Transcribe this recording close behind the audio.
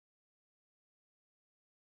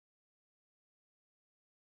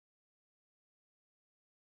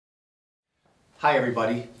Hi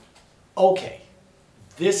everybody. Okay,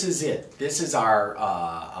 this is it. This is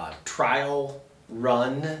our trial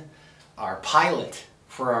run, our pilot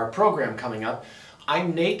for our program coming up.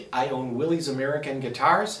 I'm Nate. I own Willys American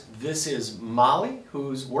Guitars. This is Molly,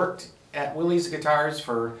 who's worked at Willys Guitars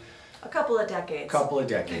for a couple of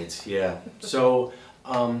decades. Yeah. So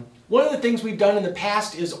one of the things we've done in the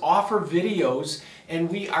past is offer videos, and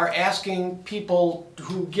we are asking people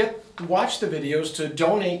who watch the videos to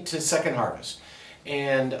donate to Second Harvest.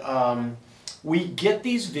 And we get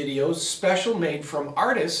these videos special made from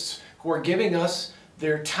artists who are giving us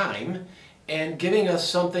their time and giving us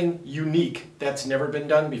something unique that's never been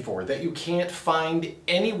done before, that you can't find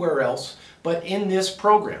anywhere else but in this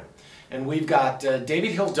program. And we've got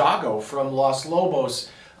David Hidalgo from Los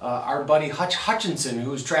Lobos, our buddy Hutch Hutchinson,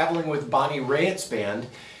 who's traveling with Bonnie Raitt's band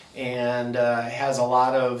and has a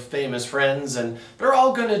lot of famous friends, and they're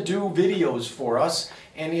all going to do videos for us,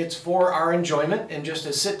 and it's for our enjoyment and just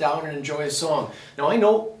to sit down and enjoy a song. Now, I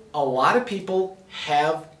know a lot of people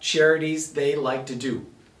have charities they like to do.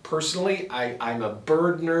 Personally, I'm a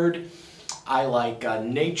bird nerd. I like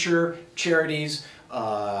nature charities.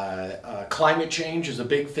 Climate change is a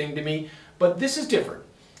big thing to me, but this is different.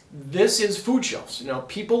 This is food shelves. Now,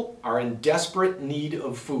 people are in desperate need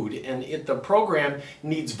of food, and the program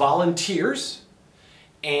needs volunteers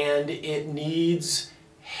and it needs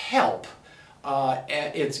help.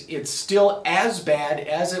 It's still as bad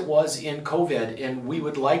as it was in COVID, and we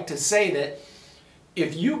would like to say that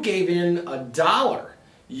if you gave in $1,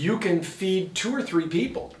 you can feed 2 or 3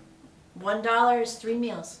 people. $1 is 3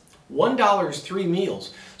 meals. $1 is 3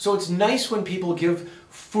 meals. So it's nice when people give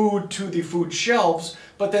food to the food shelves,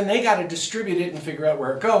 but then they got to distribute it and figure out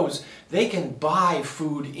where it goes. They can buy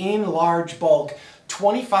food in large bulk.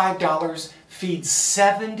 $25 feeds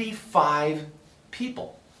 75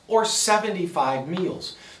 people, or 75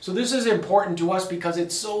 meals. So this is important to us because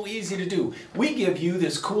it's so easy to do. We give you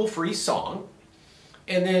this cool free song,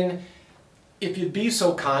 and then if you'd be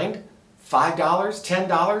so kind, $5, $10,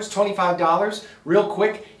 $25, real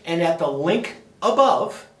quick, and at the link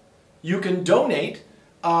above, you can donate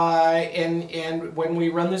and when we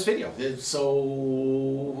run this video.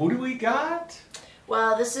 So who do we got?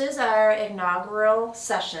 Well, this is our inaugural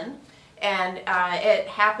session, and it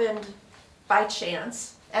happened by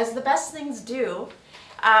chance, as the best things do.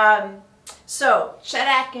 So Chet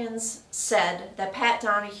Atkins said that Pat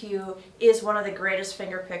Donahue is one of the greatest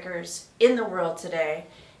finger pickers in the world today,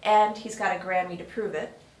 and he's got a Grammy to prove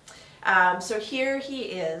it. So here he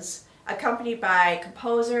is, accompanied by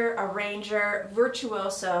composer, arranger,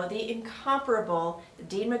 virtuoso, the incomparable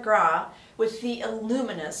Dean McGraw, with the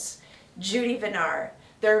illuminous Judy Venar.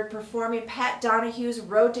 They're performing Pat Donahue's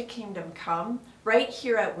Road to Kingdom Come right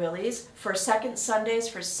here at Willys for Second Sundays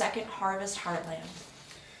for Second Harvest Heartland.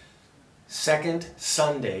 Second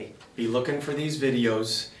Sunday, be looking for these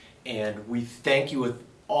videos, and we thank you with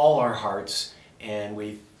all our hearts, and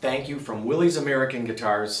we thank you from Willys American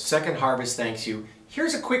Guitars. Second Harvest thanks you.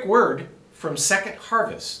 Here's a quick word from Second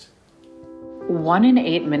Harvest. 1 in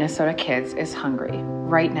 8 Minnesota kids is hungry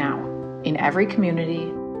right now, in every community,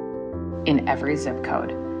 in every zip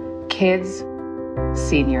code. Kids,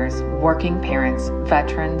 seniors, working parents,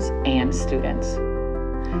 veterans, and students.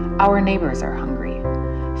 Our neighbors are hungry.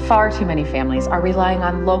 Far too many families are relying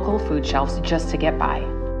on local food shelves just to get by.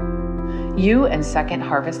 You and Second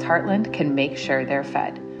Harvest Heartland can make sure they're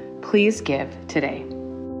fed. Please give today.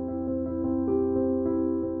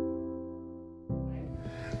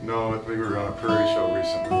 No, we were on a prairie show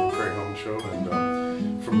recently, a prairie home show,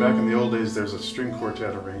 and from back in the old days, there's a string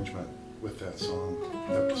quartet arrangement with that song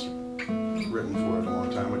that was written for it a long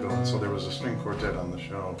time ago, and so there was a string quartet on the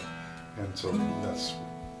show, and so that's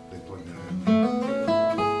they plugged it in.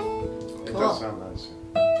 It does sound nice.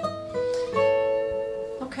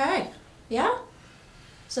 Okay, yeah.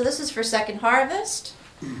 So this is for Second Harvest.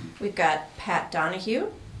 We've got Pat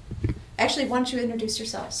Donahue. Actually, why don't you introduce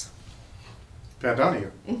yourselves? Pat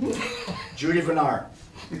Donahue. Judy Venar.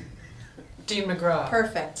 Dean McGraw.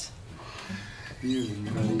 Perfect. You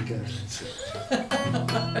know guys.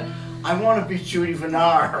 I want to be Judy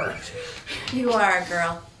Venar. You are a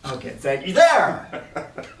girl. Okay, thank you. There!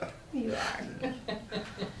 You are.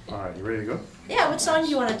 All right, you ready to go? Yeah, what song do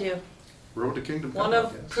you want to do? Road to Kingdom Come. One I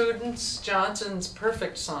of guess. Prudence Johnson's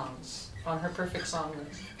perfect songs on her perfect song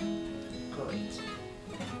list. Great.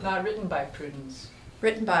 Not written by Prudence,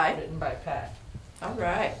 Written by? written by Pat. All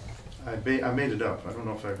right. I made it up. I don't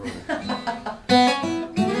know if I wrote it.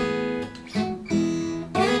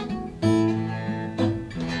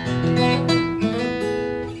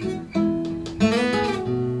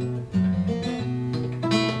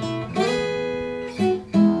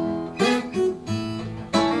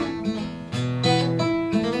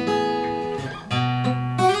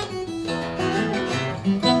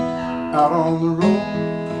 Out on the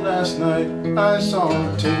road last night I saw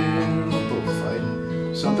a terrible fight.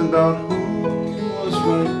 Something about who was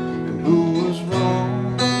right and who was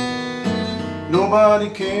wrong. Nobody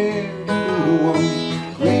cared who won.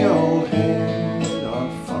 We all had our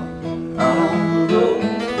fun. Out on the road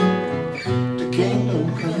to Kingdom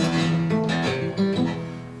Come.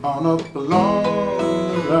 On up along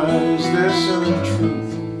the rise, they're selling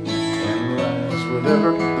truth and lies.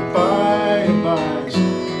 Whatever the buyer buys,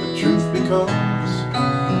 the truth becomes.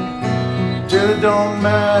 Till it don't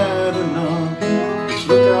matter none, just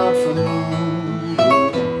look out for none.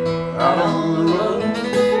 Out on the road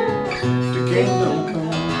to Kingdom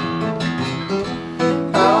Come.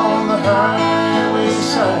 Out on the highway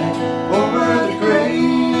side, over the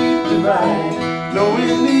great divide,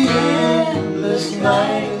 knowing the endless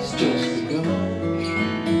night has just begun.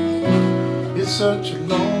 It's such a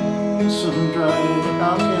lonesome drive,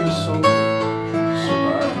 how can a soul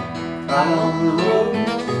survive? Out on the road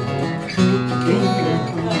to Kingdom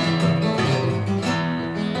Come.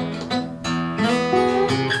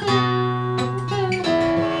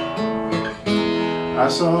 I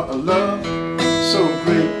saw a love so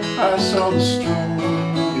great, I saw the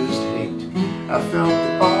strongest hate. I felt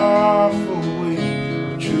the awful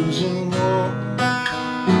weight of choosing war.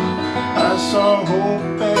 I saw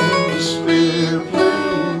hope and despair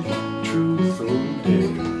playing truth or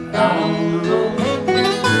dare. Out on the road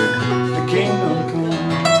to Kingdom Come.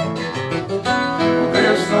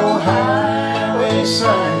 There's no highway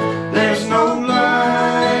sign, there's no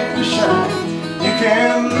light to shine. You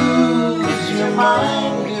can lose your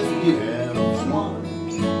mind if you have one.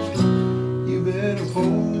 You better hope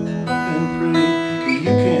and pray that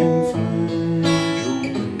you can find your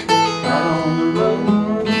way. Out on the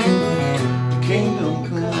road to Kingdom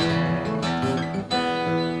Come.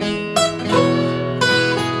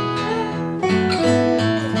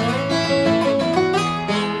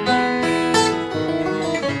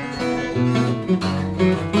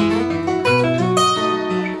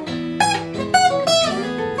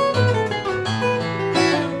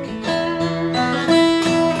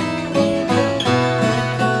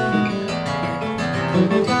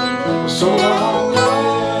 So long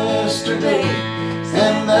yesterday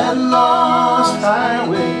and that lost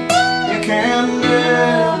highway, you can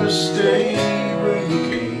never stay where you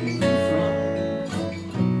came from.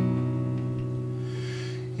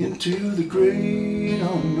 Into the great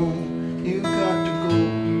unknown, you got to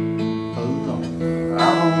go.